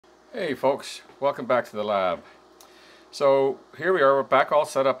Hey folks, welcome back to the lab. So here we are, we're back all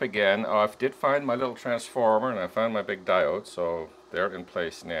set up again. I did find my little transformer and I found my big diode, so they're in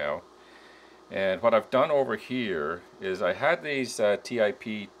place now. And what I've done over here is I had these TIP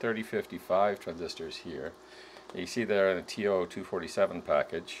 3055 transistors here. You see they're in a TO247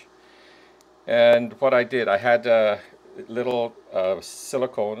 package. And what I did, I had little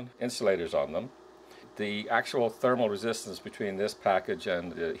silicone insulators on them. The actual thermal resistance between this package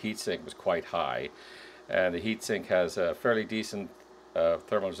and the heatsink was quite high, and the heatsink has a fairly decent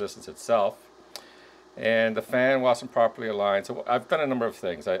thermal resistance itself, and the fan wasn't properly aligned. So I've done a number of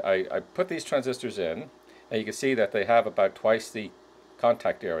things. I put these transistors in, and you can see that they have about twice the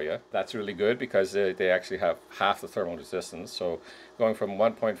contact area. That's really good because they actually have half the thermal resistance. So going from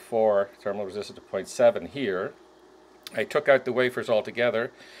 1.4 thermal resistance to 0.7 here, I took out the wafers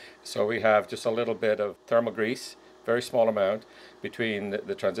altogether, so we have just a little bit of thermal grease, very small amount, between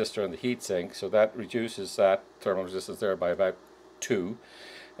the transistor and the heatsink, so that reduces that thermal resistance there by about 2.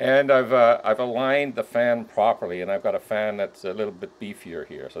 And I've aligned the fan properly, and I've got a fan that's a little bit beefier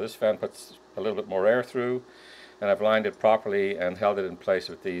here. So this fan puts a little bit more air through, and I've lined it properly and held it in place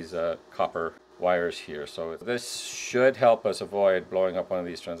with these copper wires here. So this should help us avoid blowing up one of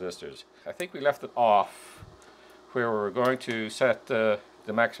these transistors. I think we left it off where we were going to set the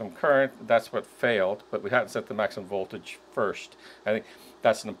maximum current. That's what failed, but we hadn't set the maximum voltage first. I think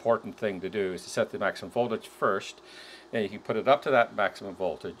that's an important thing to do, is to set the maximum voltage first, and you can put it up to that maximum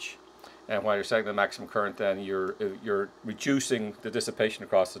voltage, and while you're setting the maximum current, then you're reducing the dissipation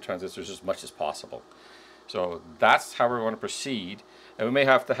across the transistors as much as possible. So that's how we're going to proceed, and we may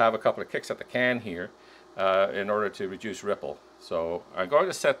have to have a couple of kicks at the can here in order to reduce ripple. So I'm going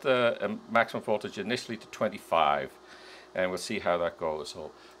to set the maximum voltage initially to 25, and we'll see how that goes.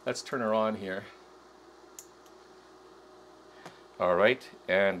 So let's turn her on here. Alright,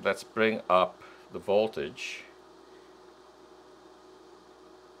 and let's bring up the voltage.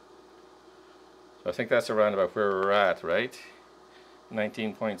 So I think that's around about where we're at, right?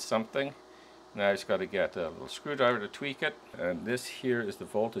 19 point something. Now I just got to get a little screwdriver to tweak it, and this here is the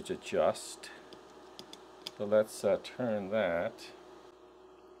voltage adjust. So let's turn that.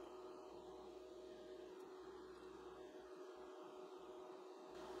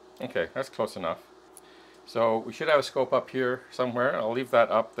 Okay, that's close enough. So we should have a scope up here somewhere. I'll leave that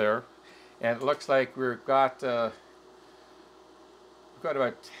up there. And it looks like we've got about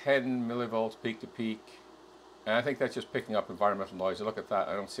 10 millivolts peak to peak. And I think that's just picking up environmental noise. Look at that.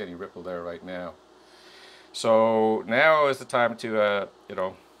 I don't see any ripple there right now. So now is the time to,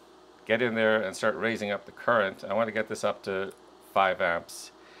 get in there and start raising up the current. I want to get this up to 5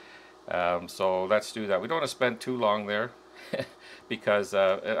 amps. So let's do that. We don't want to spend too long there because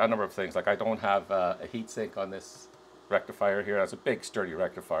a number of things. Like I don't have a heatsink on this rectifier here. That's a big sturdy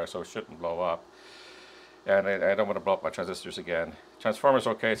rectifier, so it shouldn't blow up. And I don't want to blow up my transistors again. Transformer's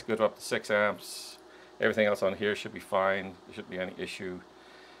okay. It's good up to 6 amps. Everything else on here should be fine. There shouldn't be any issue.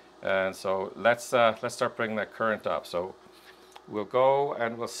 And so let's start bringing that current up. So we'll go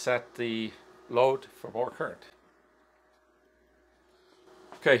and we'll set the load for more current.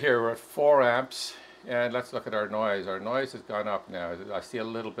 Okay, here we're at 4 amps, and let's look at our noise. Our noise has gone up now. I see a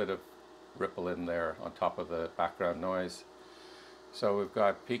little bit of ripple in there on top of the background noise. So we've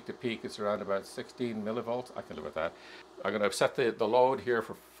got peak to peak, it's around about 16 millivolts. I can live with that. I'm going to set the load here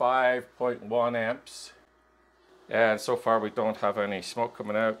for 5.1 amps. And so far we don't have any smoke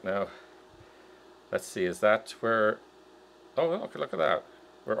coming out now. Let's see, is that where... Oh, look at that.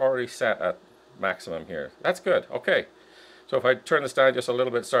 We're already set at maximum here. That's good. Okay. So if I turn this down just a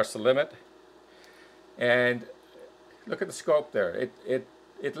little bit, it starts to limit. And look at the scope there.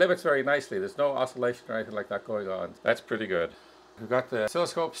 It limits very nicely. There's no oscillation or anything like that going on. That's pretty good. We've got the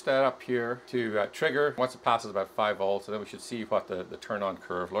oscilloscope set up here to trigger once it passes about 5 volts, and then we should see what the turn on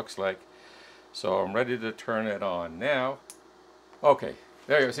curve looks like. So I'm ready to turn it on now. Okay,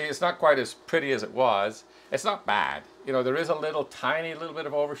 there you go. See, it's not quite as pretty as it was. It's not bad. You know, there is a tiny little bit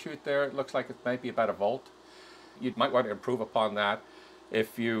of overshoot there. It looks like it might be about a volt. You might want to improve upon that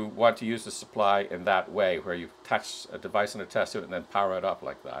if you want to use the supply in that way, where you attach a device and a test to it and then power it up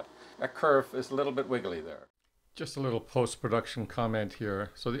like that. That curve is a little bit wiggly there. Just a little post-production comment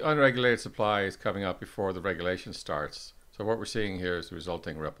here. So the unregulated supply is coming up before the regulation starts. So what we're seeing here is the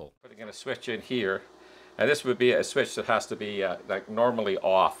resulting ripple. Putting in a switch in here, and this would be a switch that has to be like normally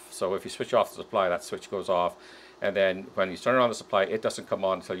off. So if you switch off the supply, that switch goes off, and then when you turn on the supply, it doesn't come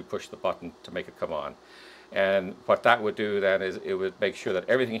on until you push the button to make it come on. And what that would do then is it would make sure that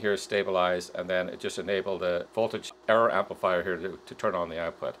everything here is stabilized, and then it just enable the voltage error amplifier here to turn on the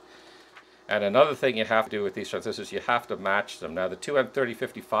output. And another thing you have to do with these transistors, you have to match them. Now the two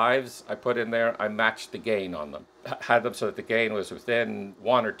M3055s I put in there, I matched the gain on them. Had them so that the gain was within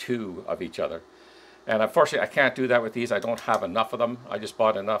 1 or 2 of each other. And unfortunately I can't do that with these. I don't have enough of them. I just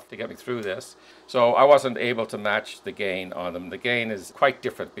bought enough to get me through this. So I wasn't able to match the gain on them. The gain is quite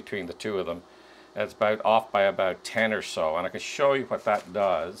different between the two of them. It's about off by about 10 or so. And I can show you what that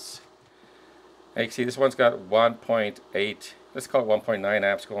does. And you can see this one's got 1.8, let's call it 1.9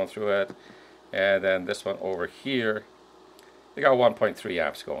 amps going through it. And then this one over here, they got 1.3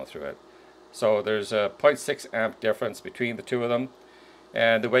 amps going through it. So there's a 0.6 amp difference between the two of them.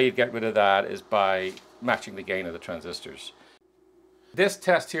 And the way you get rid of that is by matching the gain of the transistors. This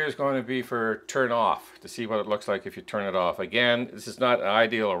test here is going to be for turn off, to see what it looks like if you turn it off. Again, this is not an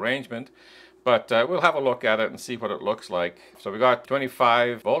ideal arrangement, but we'll have a look at it and see what it looks like. So we got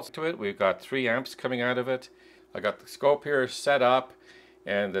 25 volts to it. We've got 3 amps coming out of it. I got the scope here set up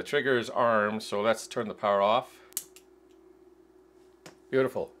and the trigger is armed. So let's turn the power off.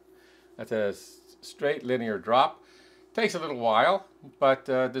 Beautiful. That's a straight linear drop. Takes a little while, but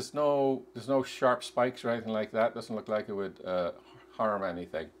there's no sharp spikes or anything like that. Doesn't look like it would harm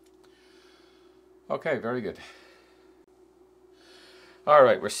anything. Okay, very good. All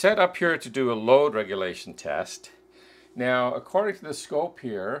right, we're set up here to do a load regulation test. Now, according to the scope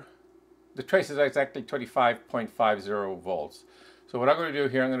here, the trace is exactly 25.50 volts. So what I'm going to do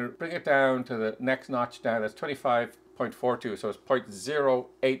here, I'm going to bring it down to the next notch down. That's 25.42, so it's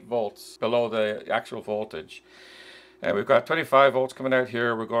 0.08 volts below the actual voltage. And we've got 25 volts coming out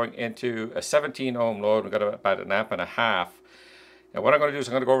here. We're going into a 17 ohm load. We've got about 1.5 amps. And what I'm going to do is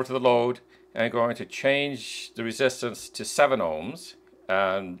I'm going to go over to the load and I'm going to change the resistance to 7 ohms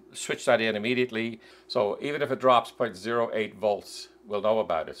and switch that in immediately. So even if it drops 0.08 volts, we'll know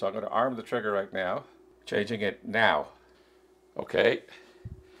about it. So I'm going to arm the trigger right now, changing it now. Okay.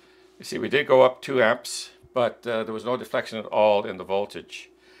 You see, we did go up 2 amps, but there was no deflection at all in the voltage.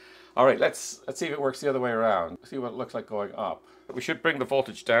 All right, let's see if it works the other way around. See what it looks like going up. We should bring the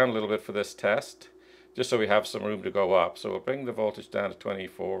voltage down a little bit for this test, just so we have some room to go up. So we'll bring the voltage down to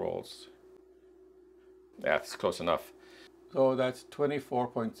 24 volts. Yeah, that's close enough. So that's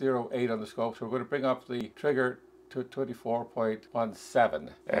 24.08 on the scope. So we're going to bring up the trigger to 24.17.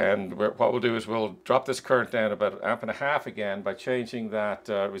 And what we'll do is we'll drop this current down about 1.5 amps again by changing that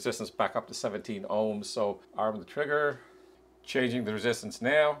resistance back up to 17 ohms. So arm the trigger, changing the resistance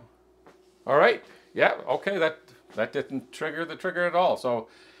now. All right, yeah, okay, that didn't trigger the trigger at all. So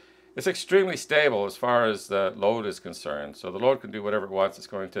it's extremely stable as far as the load is concerned. So the load can do whatever it wants. It's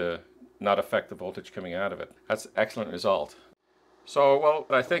going to not affect the voltage coming out of it. That's an excellent result. So, well,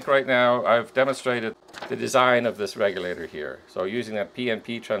 I think right now I've demonstrated the design of this regulator here. So using that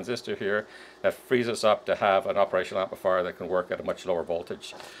PNP transistor here, that frees us up to have an operational amplifier that can work at a much lower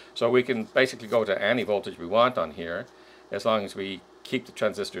voltage. So we can basically go to any voltage we want on here, as long as we keep the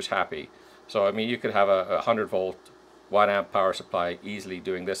transistors happy. So I mean, you could have a 100 volt 1 amp power supply easily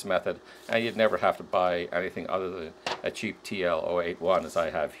doing this method, and you'd never have to buy anything other than a cheap TL081 as I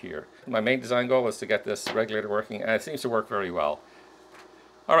have here. My main design goal is to get this regulator working, and it seems to work very well.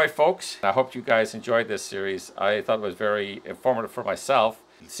 Alright folks, I hope you guys enjoyed this series. I thought it was very informative for myself.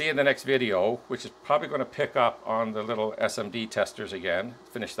 See you in the next video, which is probably going to pick up on the little SMD testers again.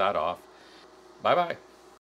 Finish that off. Bye bye.